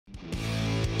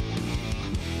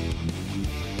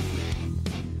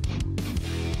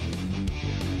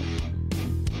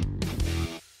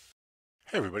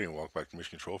Hey everybody, and welcome back to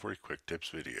Mission Control for a quick tips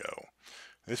video.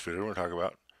 In this video we're going to talk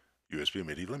about USB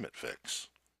MIDI limit fix.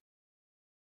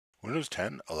 Windows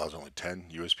 10 allows only 10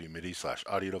 USB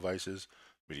MIDI/audio devices,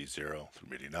 MIDI 0 through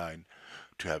MIDI 9,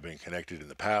 to have been connected in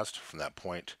the past. From that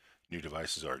point, new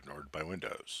devices are ignored by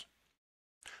Windows.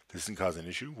 This can cause an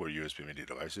issue where USB MIDI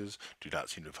devices do not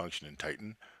seem to function in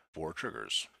Titan for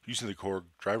triggers. Using the Korg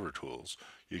driver tools,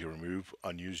 you can remove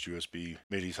unused USB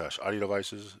MIDI/audio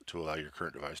devices to allow your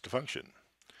current device to function.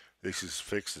 This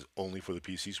fix is only for the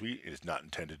PC suite. It is not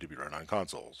intended to be run on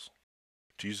consoles.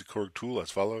 To use the Korg tool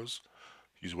as follows: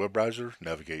 use a web browser,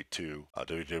 navigate to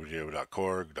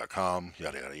www.korg.com,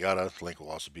 yada yada yada. The link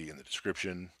will also be in the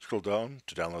description. Scroll down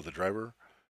to download the driver,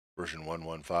 version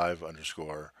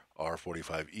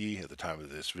 115_R45E at the time of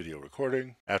this video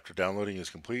recording. After downloading is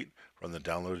complete, run the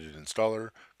downloaded installer,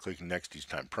 click Next each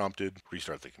time prompted,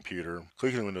 restart the computer,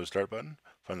 click the Windows Start button,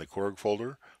 find the Korg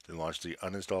folder, then launch the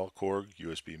Uninstall Korg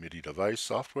USB MIDI device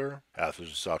software. After the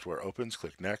software opens,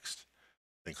 click Next,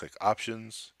 then click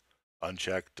Options,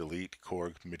 uncheck Delete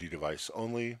Korg MIDI device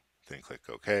only, then click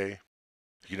OK.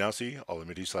 You can now see all the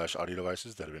MIDI/audio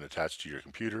devices that have been attached to your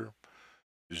computer.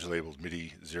 These are labeled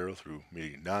MIDI 0 through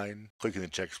MIDI 9. Clicking the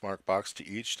checkmark box to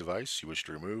each device you wish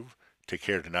to remove. Take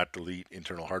care to not delete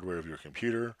internal hardware of your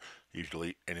computer. If you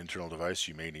delete an internal device,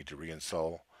 you may need to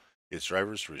reinstall its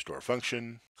drivers to restore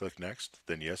function. Click Next,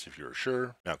 then Yes if you're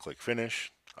sure. Now click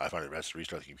Finish. I find it best to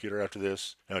restart the computer after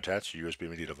this. Now attach your USB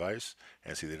MIDI device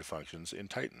and see that it functions in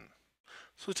Titan.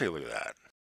 So let's take a look at that.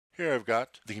 Here I've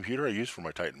got the computer I use for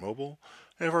my Titan Mobile,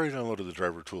 and I've already downloaded the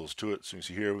driver tools to it. So you can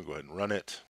see here, we can go ahead and run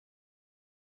it.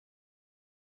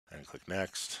 And click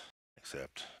Next,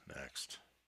 Accept, Next.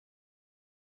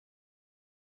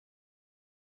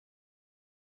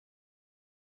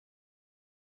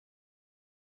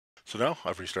 So now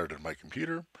I've restarted my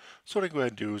computer. So what I can go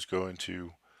ahead and do is go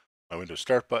into my Windows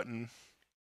Start button,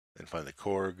 then find the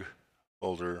Korg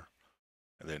folder,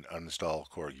 and then uninstall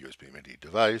Korg USB MIDI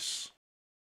device.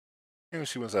 And we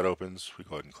see once that opens, we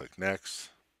go ahead and click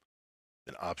Next,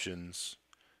 then Options,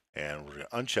 and we're going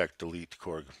to uncheck Delete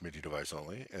Korg MIDI device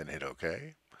only, and hit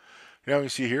OK. Now you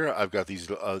see here, I've got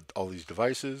these all these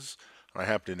devices, and I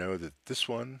happen to know that this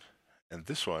one and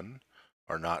this one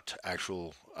are not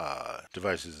actual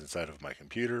devices inside of my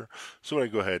computer. So what I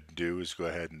go ahead and do is go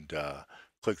ahead and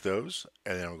click those,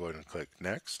 and then I'll go ahead and click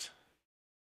Next,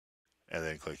 and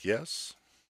then click Yes.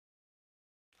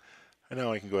 And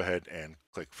now I can go ahead and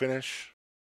click Finish,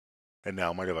 and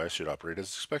now my device should operate as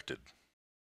expected.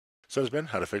 So that's been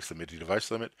how to fix the MIDI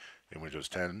device limit in Windows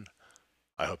 10.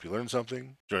 I hope you learned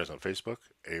something. Join us on Facebook,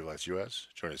 Avolites US.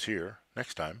 Join us here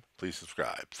next time. Please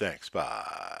subscribe. Thanks.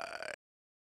 Bye.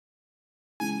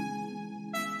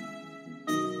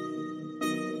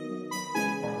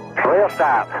 Wheel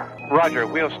stop. Roger,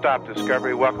 wheel stop,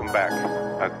 Discovery. Welcome back.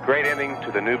 A great ending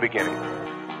to the new beginning.